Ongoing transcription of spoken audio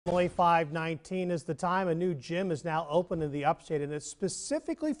Only 5:19 is the time. A new gym is now open in the Upstate, and it's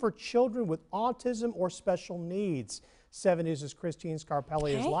specifically for children with autism or special needs. 7 News' Christine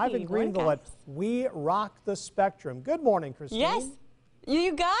Scarpelli is live in Greenville at We Rock the Spectrum. Good morning, Christine. Yes.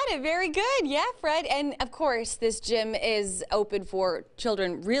 You got it. Very good. Yeah, Fred. And of course, this gym is open for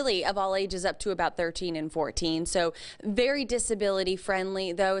children really of all ages up to about 13 and 14. So very disability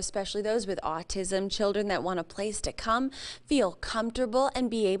friendly, though, especially those with autism, children that want a place to come, feel comfortable and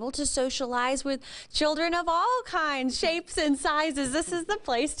be able to socialize with children of all kinds, shapes and sizes. This is the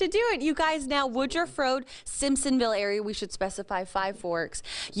place to do it. You guys, now Woodruff Road, Simpsonville area, we should specify Five Forks.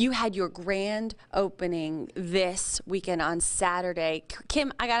 You had your grand opening this weekend on Saturday.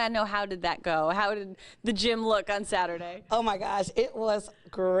 Kim, I gotta know, how did that go? How did the gym look on Saturday? Oh my gosh, it was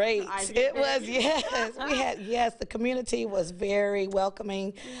great. It was, yes. The community was very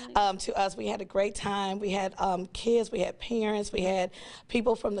welcoming to us. We had a great time. We had kids, we had parents, we had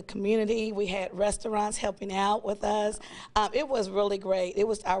people from the community, we had restaurants helping out with us. It was really great. It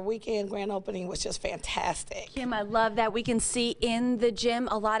was our weekend grand opening was just fantastic. Kim, I love that. We can see in the gym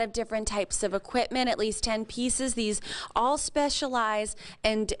a lot of different types of equipment, at least 10 pieces. These all specialize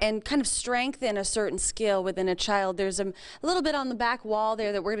and kind of strengthen a certain skill within a child. There's a little bit on the back wall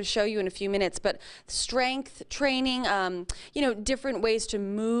there that we're going to show you in a few minutes, but strength training, you know, different ways to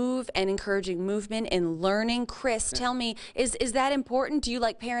move and encouraging movement and learning. Chris, tell me, is that important? Do you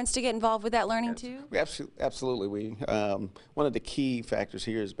like parents to get involved with that learning too? Absolutely. One of the key factors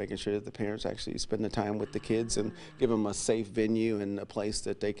here is making sure that the parents actually spend the time with the kids and give them a safe venue and a place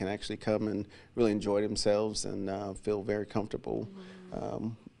that they can actually come and really enjoy themselves and feel very comfortable.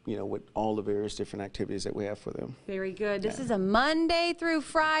 You know, with all the various different activities that we have for them. Very good. This is a Monday through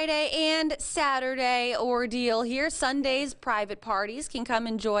Friday and Saturday ordeal here. Sundays, private parties can come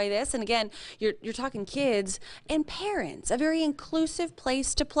enjoy this. And again, you're talking kids and parents, a very inclusive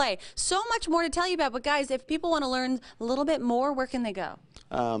place to play. So much more to tell you about, but guys, if people want to learn a little bit more, where can they go?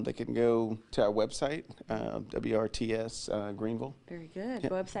 They can go to our website, WRTS Greenville. Very good.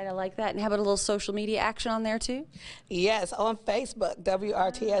 Website, I like that. And how about a little social media action on there too? Yes, on Facebook,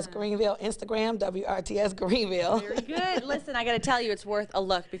 WRTS Greenville, Instagram, WRTS Greenville. Very good. Listen, I got to tell you, it's worth a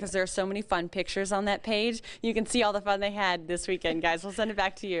look because there are so many fun pictures on that page. You can see all the fun they had this weekend, guys. We'll send it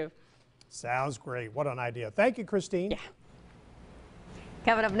back to you. Sounds great. What an idea. Thank you, Christine. Yeah.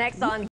 Coming up next on